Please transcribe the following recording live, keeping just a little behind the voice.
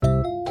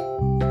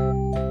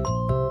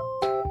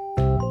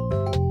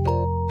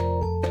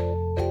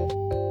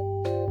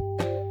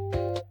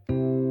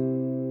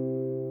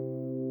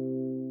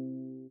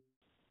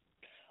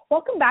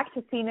Welcome back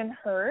to Seen and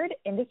Heard,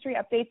 industry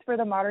updates for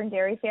the modern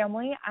dairy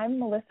family. I'm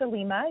Melissa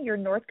Lima, your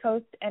North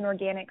Coast and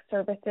Organic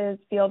Services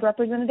field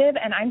representative,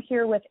 and I'm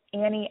here with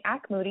Annie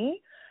Ackmoody,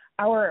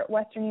 our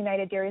Western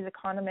United Dairies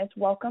economist.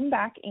 Welcome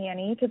back,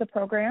 Annie, to the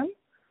program.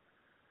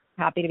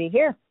 Happy to be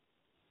here.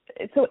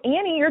 So,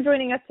 Annie, you're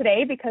joining us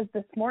today because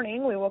this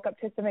morning we woke up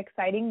to some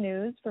exciting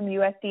news from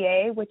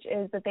USDA, which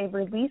is that they've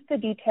released the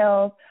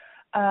details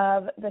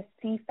of the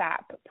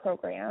CFAP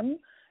program.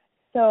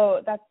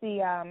 So that's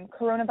the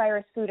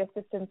Coronavirus Food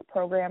Assistance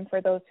Program for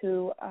those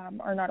who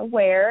are not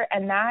aware,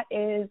 and that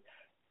is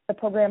the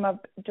program of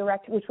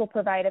which will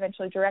provide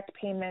eventually direct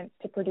payments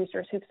to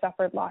producers who've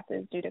suffered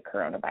losses due to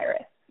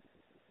coronavirus.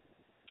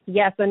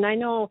 Yes, and I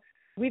know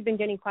we've been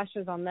getting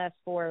questions on this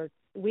for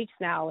weeks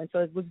now, and so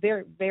it was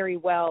very, very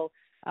well,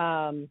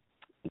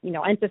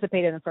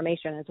 anticipated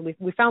information, and so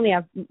we finally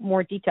have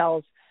more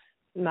details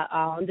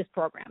on this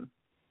program.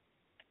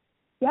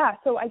 Yeah,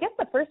 so I guess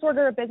the first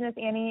order of business,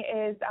 Annie,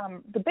 is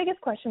the biggest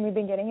question we've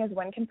been getting is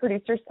when can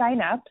producers sign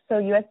up? So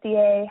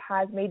USDA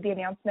has made the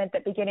announcement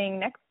that beginning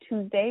next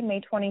Tuesday, May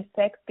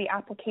 26th, the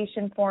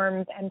application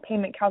forms and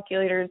payment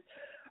calculators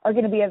are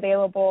going to be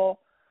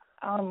available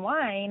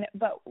online,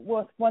 but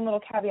with one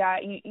little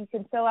caveat, you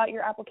can fill out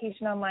your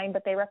application online,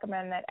 but they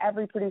recommend that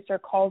every producer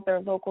calls their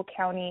local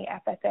county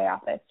FSA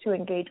office to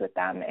engage with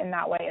them in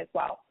that way as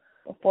well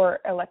before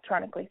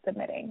electronically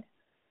submitting.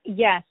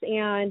 Yes,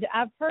 and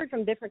I've heard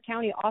from different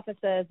county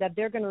offices that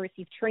they're going to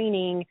receive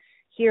training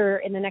here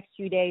in the next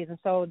few days. And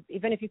so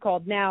even if you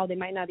called now, they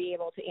might not be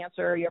able to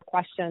answer your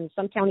questions.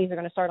 Some counties are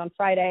going to start on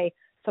Friday,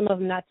 some of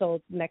them not till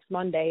next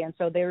Monday. And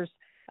so there's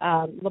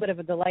a little bit of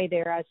a delay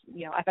there as,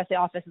 FSA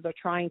offices are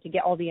trying to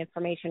get all the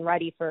information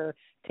ready for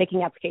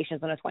taking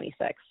applications on the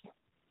 26th.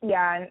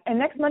 Yeah, and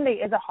next Monday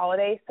is a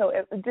holiday. So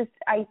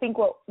I think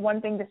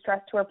one thing to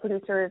stress to our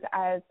producers,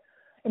 as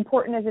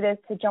important as it is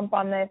to jump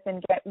on this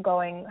and get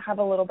going, have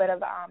a little bit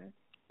of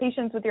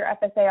patience with your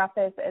FSA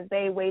office as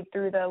they wade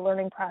through the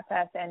learning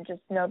process, and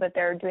just know that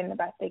they're doing the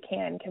best they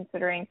can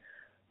considering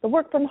the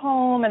work from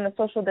home and the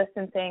social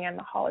distancing and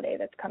the holiday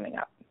that's coming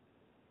up.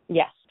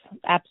 Yes,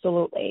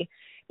 absolutely.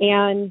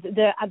 And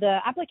the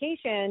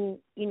application,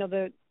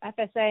 the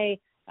FSA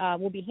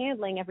will be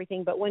handling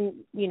everything, but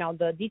when,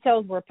 the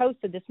details were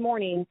posted this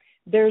morning,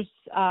 there's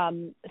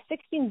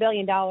 $16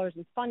 billion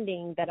in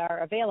funding that are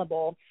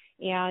available.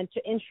 And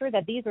to ensure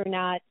that these are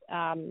not,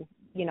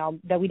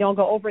 that we don't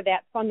go over that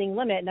funding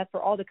limit, and that's for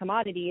all the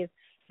commodities,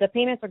 the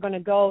payments are going to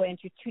go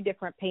into two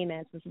different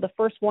payments. And so the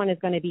first one is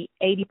going to be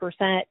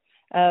 80%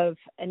 of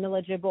an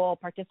eligible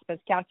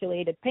participant's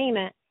calculated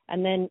payment.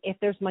 And then if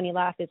there's money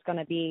left, it's going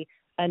to be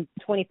a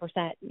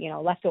 20%,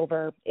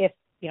 leftover if,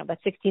 that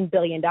 $16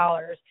 billion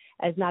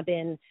has not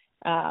been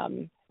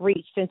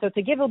reached. And so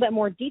to give a little bit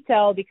more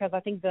detail, because I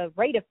think the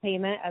rate of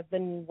payment has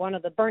been one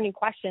of the burning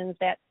questions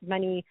that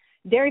many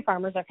dairy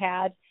farmers have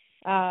had,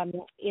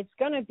 it's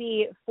going to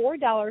be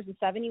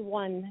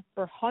 $4.71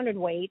 per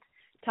hundredweight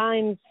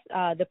times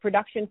the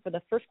production for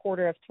the first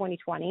quarter of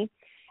 2020.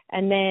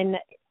 And then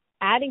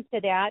adding to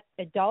that,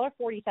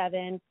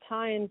 $1.47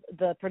 times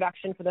the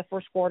production for the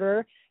first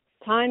quarter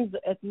times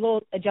a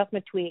little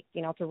adjustment tweak,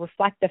 to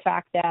reflect the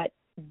fact that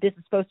this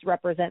is supposed to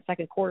represent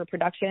second quarter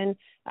production,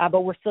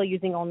 but we're still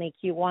using only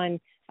Q1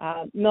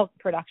 milk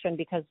production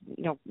because,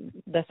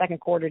 the second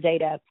quarter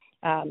data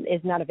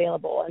is not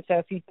available. And so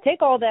if you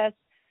take all this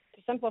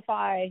to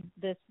simplify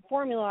this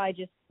formula I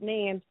just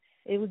named,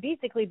 it would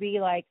basically be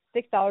like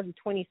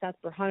 $6.20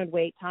 per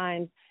hundredweight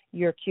times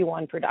your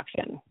Q1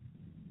 production.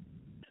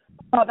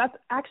 Oh, that's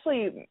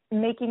actually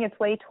making its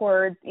way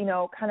towards,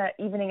 kind of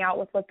evening out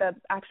with what the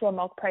actual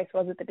milk price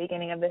was at the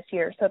beginning of this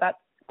year. So that's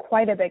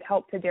quite a big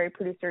help to dairy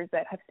producers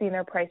that have seen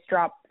their price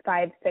drop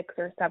 $5, $6,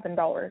 or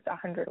 $7 a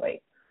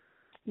hundredweight.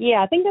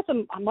 Yeah, I think that's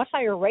a much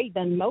higher rate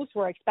than most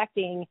were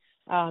expecting.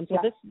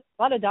 This a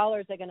lot of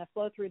dollars are going to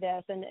flow through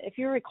this. And if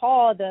you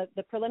recall, the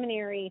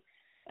preliminary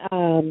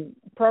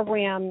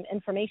program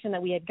information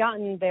that we had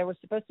gotten, there was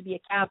supposed to be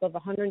a cap of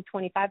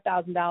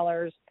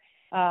 $125,000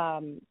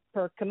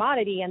 per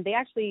commodity, and they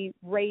actually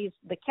raised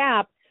the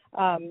cap.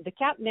 The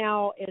cap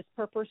now is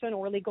per person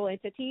or legal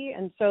entity,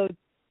 and so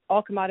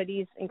all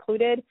commodities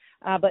included,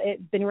 but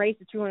it's been raised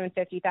to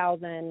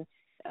 $250,000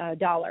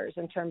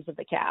 in terms of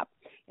the cap.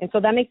 And so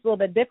that makes a little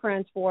bit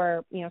difference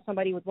for,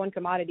 somebody with one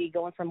commodity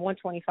going from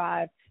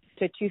 125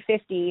 to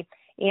 250.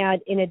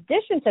 And in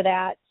addition to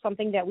that,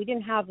 something that we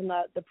didn't have in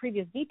the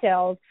previous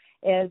details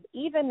is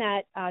even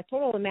that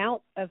total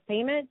amount of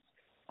payments,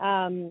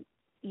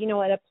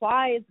 it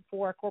applies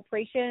for a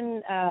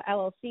corporation,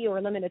 LLC, or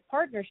a limited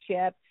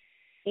partnership.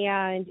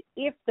 And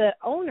if the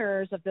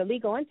owners of the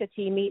legal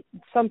entity meet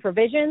some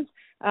provisions,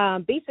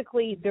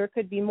 basically there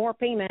could be more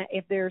payment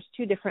if there's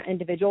two different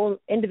individual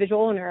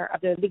owner of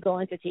the legal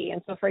entity.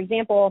 And so, for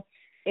example,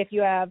 if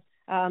you have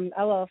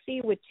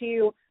LLC with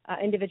two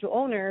individual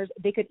owners,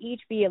 they could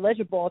each be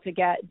eligible to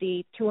get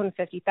the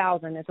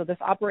 $250,000, and so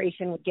this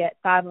operation would get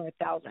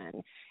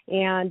 $500,000,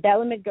 and that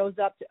limit goes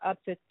up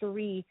to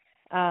three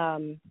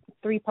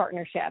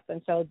partnerships,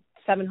 and so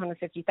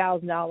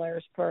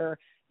 $750,000 per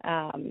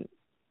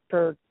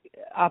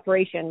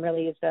operation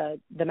really is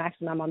the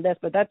maximum on this,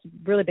 but that's a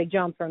really big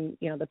jump from,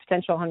 the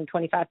potential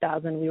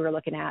 125,000 we were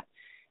looking at,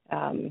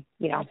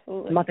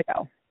 Absolutely. a month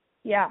ago.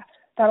 Yeah,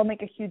 that'll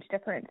make a huge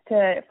difference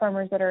to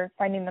farmers that are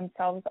finding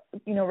themselves,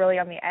 really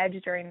on the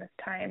edge during this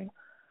time.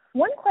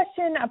 One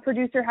question a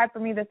producer had for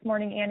me this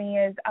morning, Annie,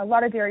 is a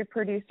lot of dairy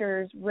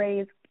producers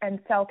raise and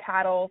sell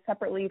cattle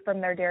separately from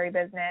their dairy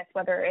business,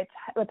 whether it's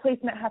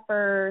replacement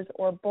heifers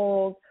or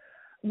bulls.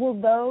 Will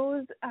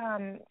those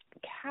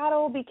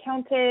cattle be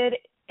counted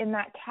in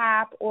that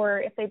cap,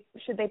 or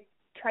should they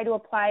try to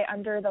apply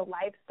under the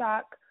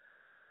livestock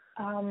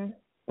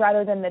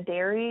rather than the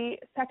dairy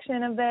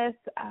section of this?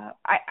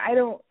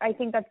 I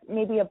think that's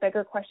maybe a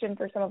bigger question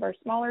for some of our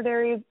smaller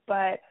dairies,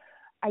 but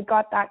I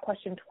got that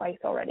question twice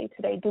already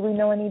today. Do we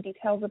know any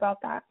details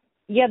about that?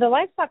 Yeah, the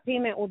livestock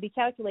payment will be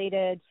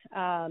calculated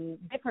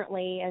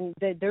differently, and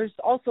there's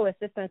also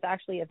assistance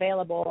actually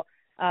available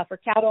for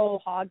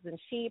cattle, hogs, and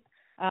sheep,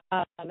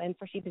 and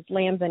for sheep it's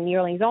lambs and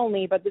yearlings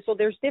only. But so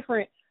there's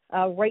different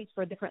rates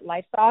for different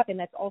livestock, and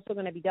that's also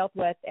going to be dealt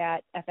with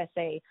at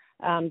FSA.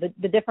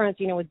 The difference,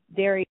 with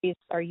dairies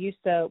are used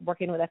to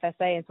working with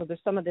FSA, and so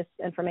there's some of this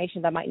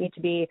information that might need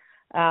to be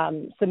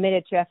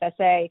submitted to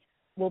FSA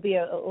will be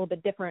a little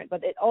bit different,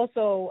 but it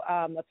also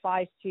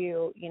applies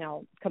to,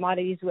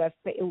 commodities who have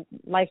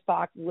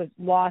livestock was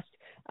lost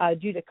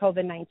due to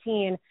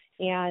COVID-19,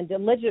 and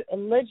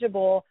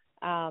eligible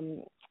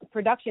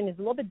production is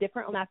a little bit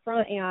different on that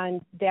front,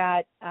 and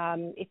that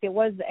if it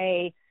was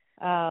a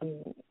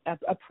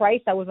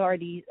price that was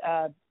already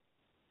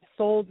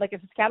sold, like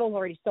if cattle was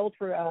already sold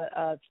through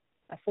a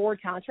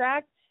forward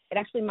contract, it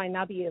actually might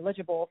not be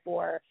eligible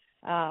for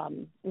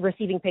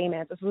receiving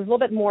payments. So there's a little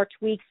bit more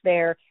tweaks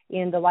there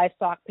in the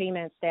livestock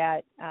payments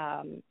that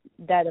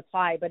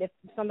apply. But if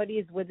somebody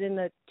is within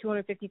the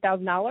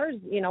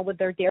 $250,000, with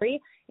their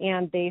dairy,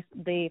 and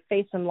they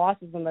face some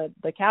losses on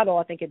the cattle,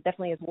 I think it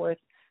definitely is worth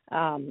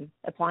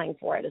applying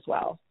for it as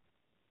well.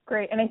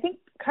 Great. And I think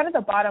kind of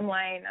the bottom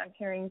line I'm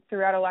hearing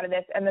throughout a lot of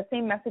this, and the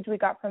same message we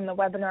got from the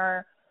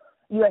webinar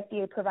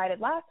USDA provided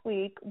last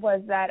week,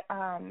 was that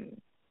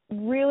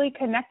really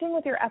connecting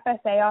with your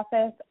FSA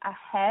office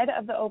ahead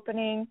of the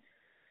opening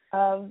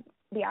of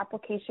the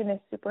application is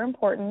super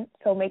important.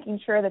 So making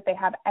sure that they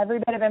have every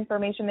bit of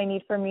information they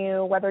need from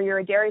you, whether you're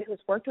a dairy who's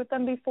worked with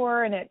them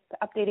before and it's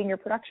updating your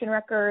production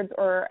records,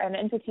 or an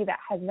entity that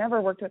has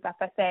never worked with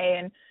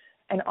FSA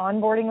and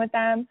onboarding with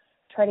them.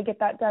 Try to get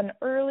that done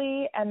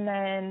early, and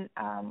then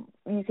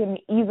you can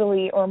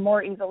easily or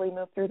more easily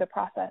move through the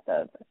process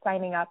of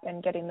signing up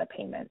and getting the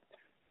payments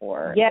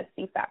for the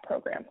CFAP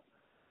program.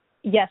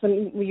 Yes,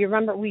 and you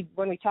remember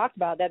when we talked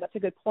about that, that's a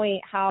good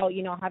point, how,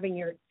 having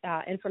your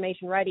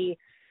information ready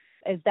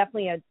is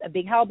definitely a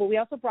big help. But we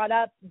also brought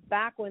up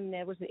back when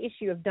there was an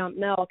issue of dumped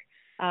milk,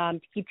 to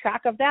keep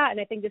track of that.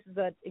 And I think this is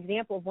an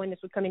example of when this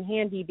would come in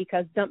handy,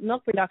 because dumped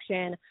milk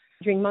production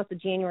during months of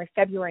January,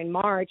 February, and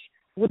March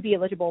would be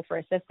eligible for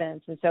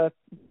assistance. And so if,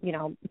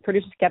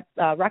 producers kept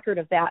record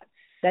of that,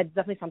 that's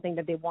definitely something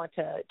that they want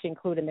to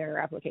include in their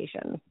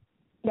application.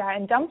 Yeah,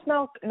 and dumped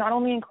milk not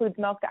only includes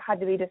milk that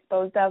had to be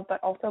disposed of,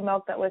 but also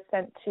milk that was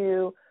sent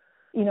to,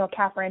 a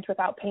calf ranch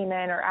without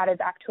payment or added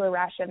back to a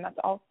ration. That's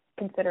all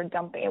considered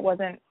dumping. It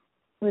wasn't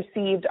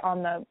received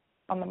on the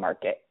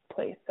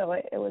marketplace, so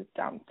it was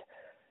dumped.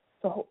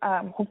 So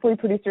hopefully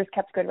producers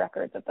kept good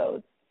records of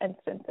those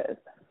instances.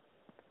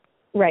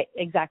 Right,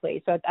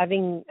 exactly. So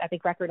having, I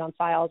think, record on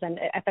files, and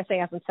FSA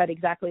hasn't said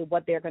exactly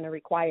what they're going to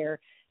require,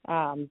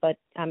 but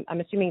I'm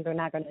assuming they're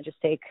not going to just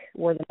take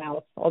word of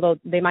mouth, although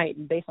they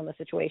might based on the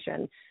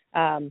situation.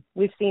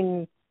 We've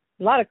seen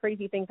a lot of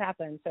crazy things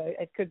happen, so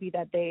it could be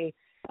that they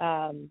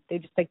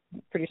just take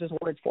producers'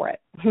 words for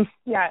it.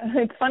 Yeah,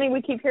 it's funny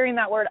we keep hearing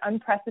that word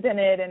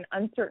unprecedented and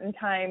uncertain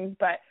times,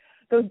 but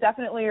those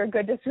definitely are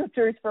good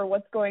descriptors for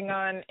what's going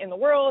on in the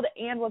world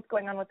and what's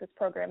going on with this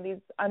program.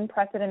 These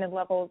unprecedented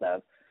levels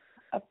of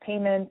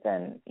payments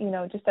and,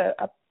 just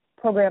a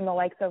program the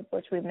likes of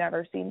which we've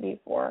never seen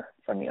before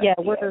from USDA.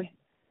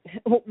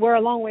 Yeah, we're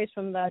a long ways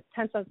from the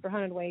 10 cents per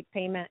hundredweight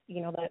payment,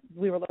 that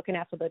we were looking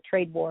at for the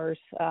trade wars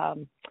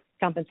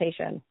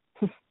compensation.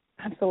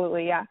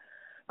 Absolutely, yeah.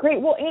 Great.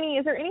 Well, Annie,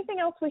 is there anything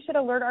else we should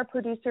alert our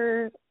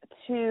producers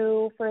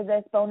to for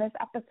this bonus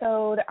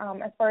episode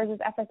as far as this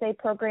FSA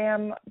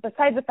program,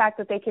 besides the fact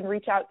that they can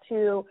reach out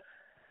to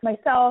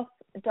myself,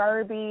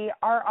 Darby,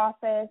 our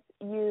office,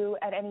 you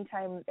at any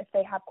time if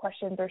they have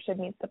questions or should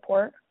need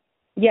support?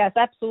 Yes,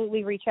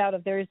 absolutely. Reach out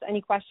if there's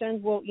any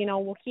questions.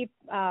 We'll keep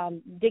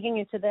digging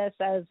into this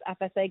as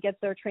FSA gets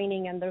their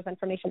training and there's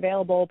information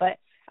available. But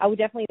I would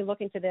definitely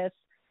look into this,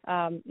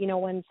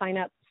 when sign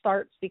up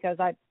starts, because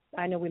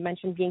I know we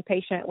mentioned being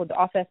patient with the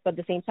office, but at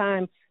the same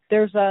time,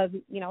 there's a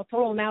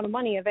total amount of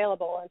money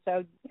available, and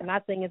so I'm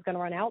not saying it's going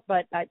to run out,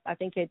 but I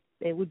think it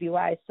would be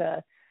wise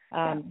to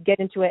get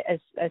into it as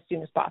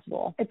soon as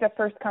possible. It's a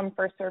first come,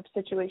 first served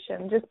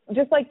situation,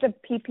 just like the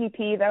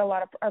PPP that a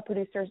lot of our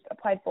producers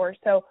applied for.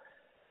 So,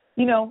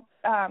 don't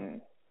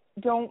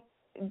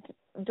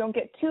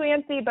get too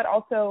antsy, but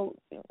also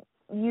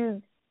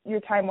use your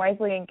time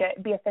wisely and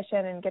be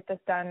efficient and get this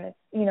done,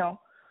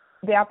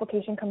 the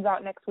application comes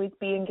out next week,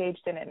 be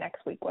engaged in it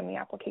next week when the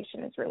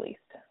application is released.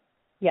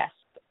 Yes.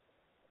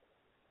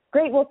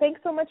 Great. Well,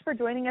 thanks so much for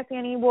joining us,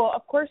 Annie. We'll,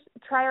 of course,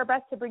 try our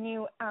best to bring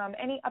you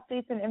any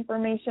updates and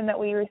information that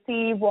we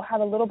receive. We'll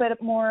have a little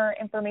bit more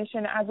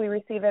information as we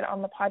receive it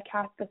on the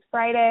podcast this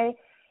Friday.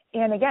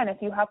 And again,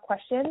 if you have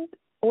questions,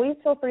 always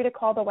feel free to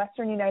call the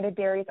Western United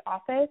Dairies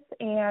office,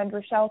 and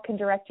Rochelle can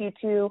direct you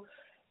to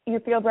your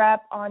field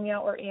rep, Anya,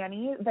 or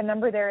Annie. The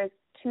number there is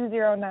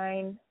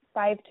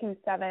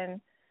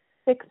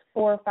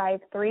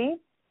 209-527-6453.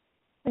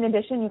 In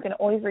addition, you can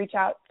always reach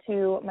out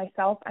to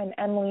myself. I'm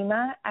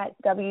mlima at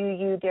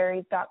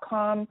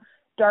wudairies.com.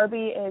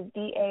 Darby is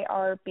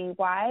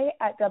Darby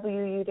at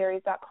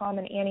wudairies.com.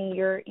 And Annie,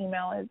 your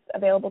email is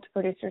available to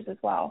producers as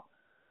well.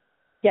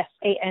 Yes,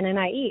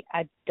 ANNIE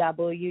at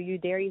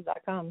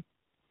wudairies.com.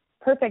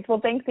 Perfect. Well,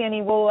 thanks,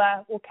 Annie. We'll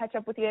catch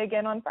up with you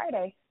again on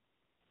Friday.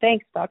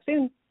 Thanks. Talk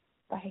soon.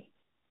 Bye.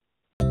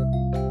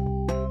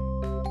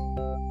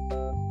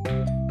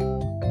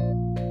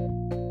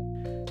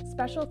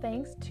 Special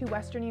thanks to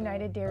Western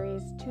United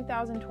Dairies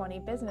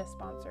 2020 business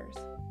sponsors: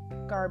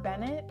 Gar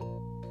Bennett,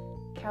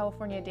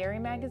 California Dairy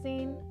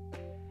Magazine,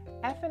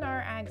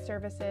 F&R Ag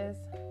Services,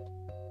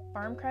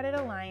 Farm Credit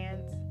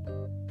Alliance,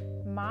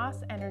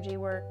 Moss Energy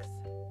Works,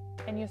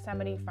 and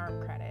Yosemite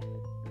Farm Credit.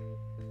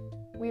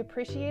 We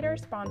appreciate our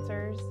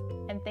sponsors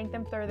and thank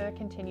them for their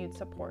continued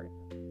support.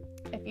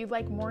 If you'd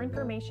like more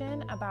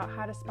information about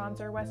how to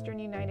sponsor Western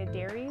United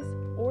Dairies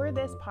or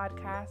this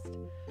podcast,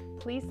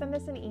 please send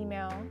us an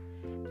email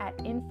at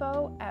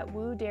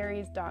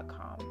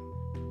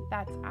info@wudairies.com.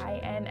 That's info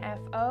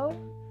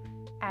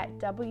at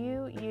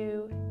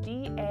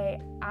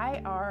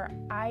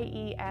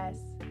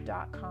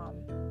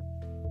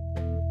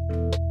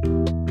wudairies.com.